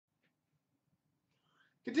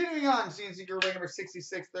Continuing on, CNC Group number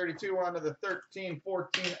 6632, on to the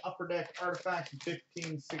 13-14 Upper Deck Artifacts and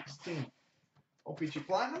 15-16 OPC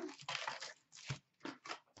Platinum.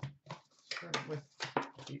 Starting with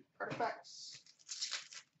the Artifacts.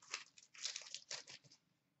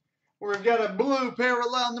 We've got a blue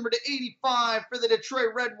parallel number to 85 for the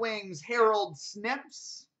Detroit Red Wings, Harold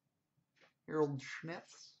Schneps.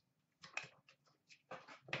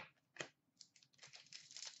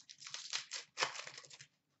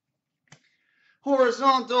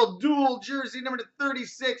 Horizontal dual jersey number to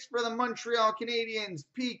 36 for the Montreal Canadiens,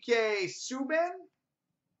 PK Subban.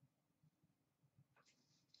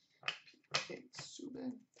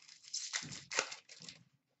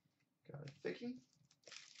 Got a thickie.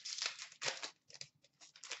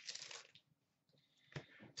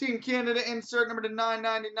 Team Canada insert number to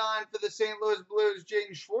 999 for the St. Louis Blues,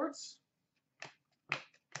 Jaden Schwartz.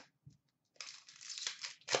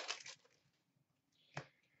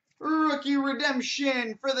 Rookie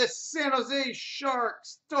redemption for the San Jose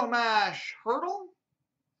Sharks, Tomas Hertl.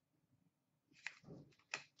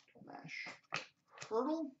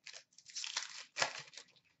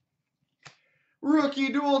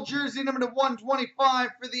 Rookie dual jersey number to 125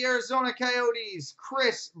 for the Arizona Coyotes,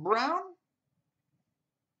 Chris Brown.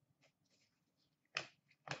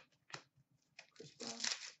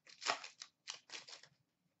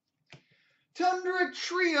 Tundra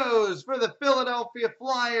Trios for the Philadelphia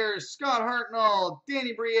Flyers, Scott Hartnell,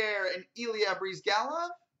 Danny Briere, and Ilya Brizgalov.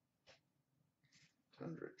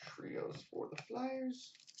 Tundra Trios for the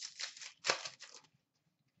Flyers.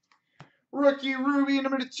 Rookie Ruby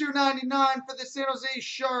number to 299 for the San Jose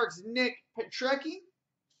Sharks, Nick Petrecki.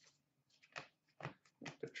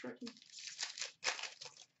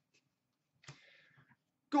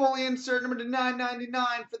 Goalie insert number to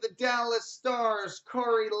 999 for the Dallas Stars,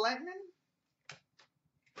 Corey Lettman.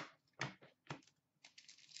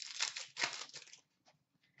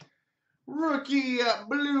 Rookie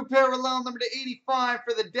blue parallel number to 85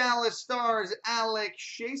 for the Dallas Stars, Alex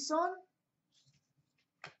Chiasson.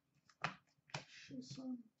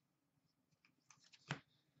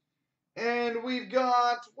 And we've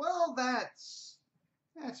got, well, that's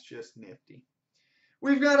just nifty.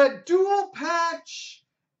 We've got a dual patch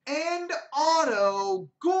and auto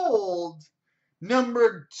gold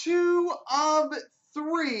number 2 of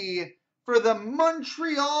 3 for the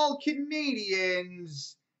Montreal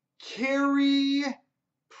Canadiens, Carey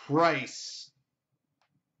Price.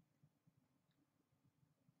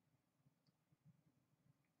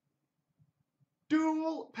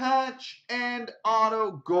 Dual patch and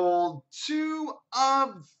auto gold, 2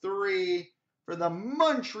 of 3 for the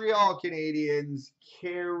Montreal Canadiens,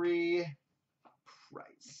 Carey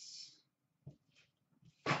Price.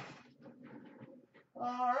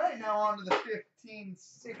 All right, now on to the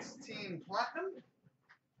 15-16 Platinum.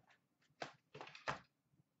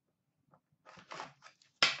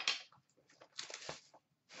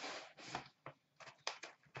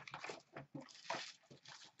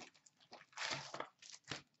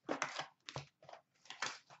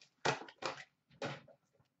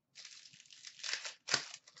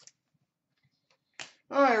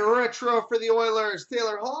 All right, retro for the Oilers,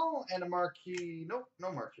 Taylor Hall, and a marquee. Nope,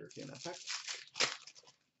 no marquee in that pack.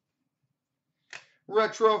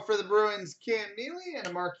 Retro for the Bruins, Cam Neely, and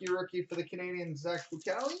a marquee rookie for the Canadiens, Zach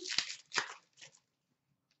Bucali.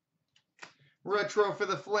 Retro for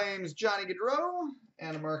the Flames, Johnny Gaudreau,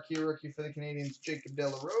 and a marquee rookie for the Canadiens, Jacob De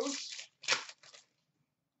La Rose.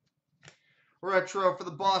 Retro for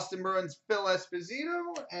the Boston Bruins, Phil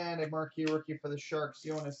Esposito, and a marquee rookie for the Sharks,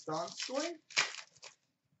 Jonas Donskoy.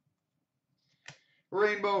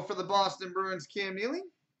 Rainbow for the Boston Bruins, Cam Neely.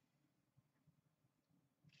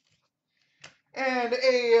 And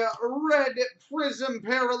a red prism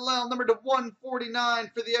parallel number to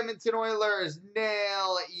 149 for the Edmonton Oilers,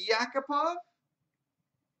 Nail Yakupov.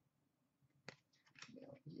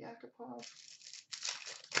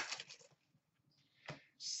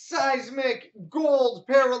 Seismic gold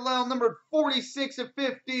parallel number 46 of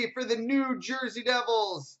 50 for the New Jersey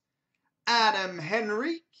Devils, Adam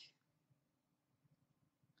Henrique.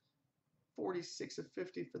 46 of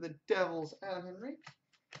 50 for the Devils, Adam Henrique.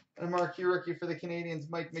 And a marquee rookie for the Canadiens,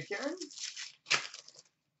 Mike McCarron.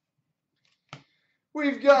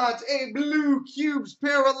 We've got a blue cubes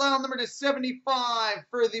parallel number to 75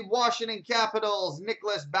 for the Washington Capitals,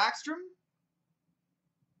 Nicholas Backstrom.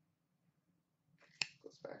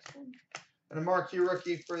 And a marquee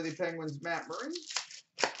rookie for the Penguins, Matt Murray.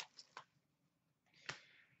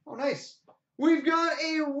 Oh, nice. We've got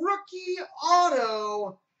a rookie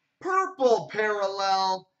auto purple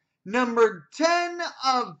parallel number 10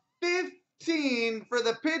 of 50 15 for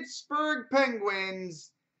the Pittsburgh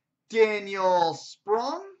Penguins, Daniel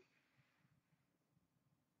Sprong.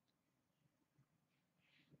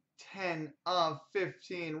 10 of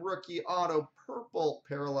 15 rookie auto purple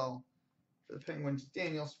parallel for the Penguins,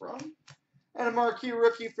 Daniel Sprong. And a marquee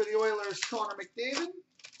rookie for the Oilers, Connor McDavid.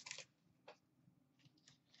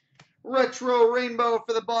 Retro rainbow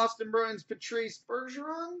for the Boston Bruins, Patrice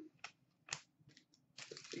Bergeron.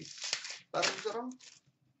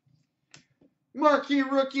 Marquee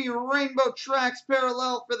rookie rainbow tracks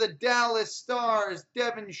parallel for the Dallas Stars,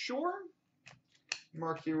 Devin Shore.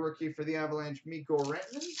 Marquee rookie for the Avalanche, Mikko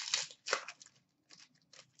Rantanen.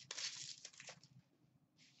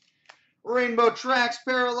 Rainbow tracks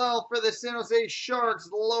parallel for the San Jose Sharks,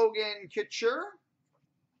 Logan Couture.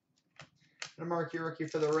 And a marquee rookie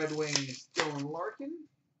for the Red Wings, Dylan Larkin.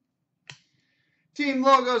 Team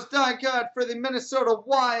logos die cut for the Minnesota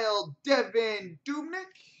Wild, Devin Dubnyk.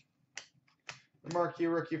 The marquee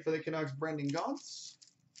rookie for the Canucks, Brendan Gaunce.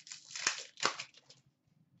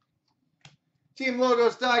 Team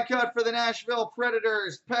logos die cut for the Nashville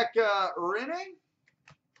Predators, Pekka Rinne.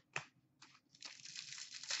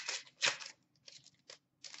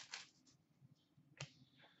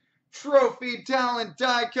 Trophy talent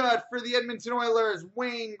die cut for the Edmonton Oilers,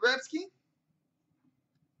 Wayne Gretzky.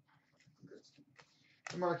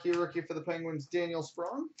 The marquee rookie for the Penguins, Daniel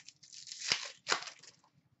Sprong.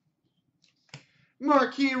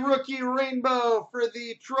 Marquee rookie rainbow for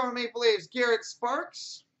the Toronto Maple Leafs, Garrett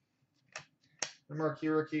Sparks. The marquee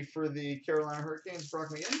rookie for the Carolina Hurricanes, Brock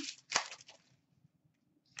McGinn.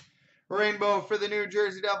 Rainbow for the New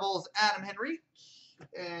Jersey Devils, Adam Henrique.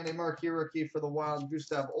 And a marquee rookie for the Wild,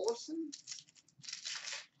 Gustav Olofsson.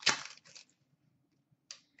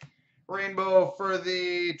 Rainbow for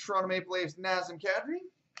the Toronto Maple Leafs, Nazem Kadri.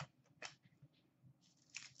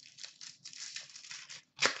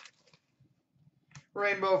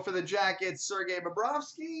 Rainbow for the Jackets, Sergei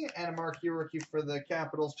Bobrovsky. And a marquee rookie for the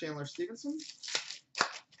Capitals, Chandler Stevenson.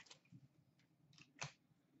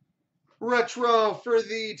 Retro for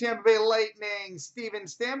the Tampa Bay Lightning, Steven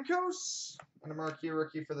Stamkos. And a marquee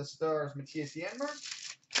rookie for the Stars, Matthias Janmark.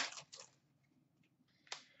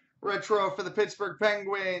 Retro for the Pittsburgh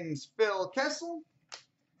Penguins, Phil Kessel.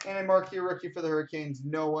 And a marquee rookie for the Hurricanes,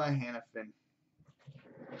 Noah Hanifin.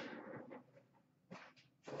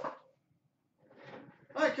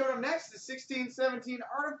 All right, coming up next is 16-17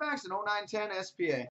 Artifacts and 09-10 SPA.